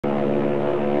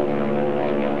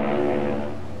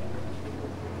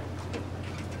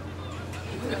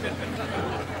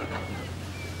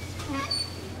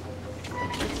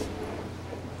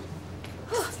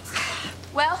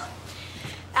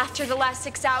After the last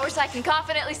 6 hours, I can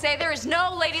confidently say there is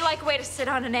no ladylike way to sit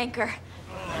on an anchor.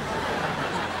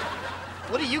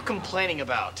 What are you complaining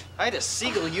about? I had a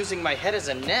seagull using my head as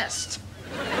a nest.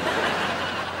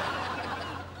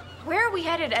 Where are we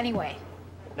headed anyway?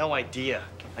 No idea.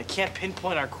 I can't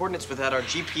pinpoint our coordinates without our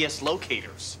GPS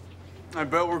locators. I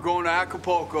bet we're going to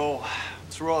Acapulco.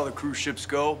 That's where all the cruise ships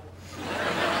go.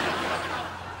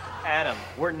 Adam,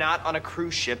 we're not on a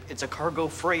cruise ship. It's a cargo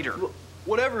freighter.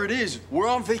 Whatever it is, we're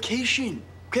on vacation.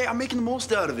 Okay, I'm making the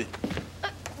most out of it.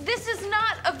 This is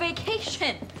not a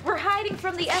vacation. We're hiding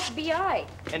from the FBI.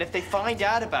 And if they find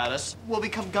out about us, we'll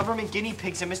become government guinea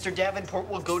pigs and Mr. Davenport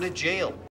will go to jail.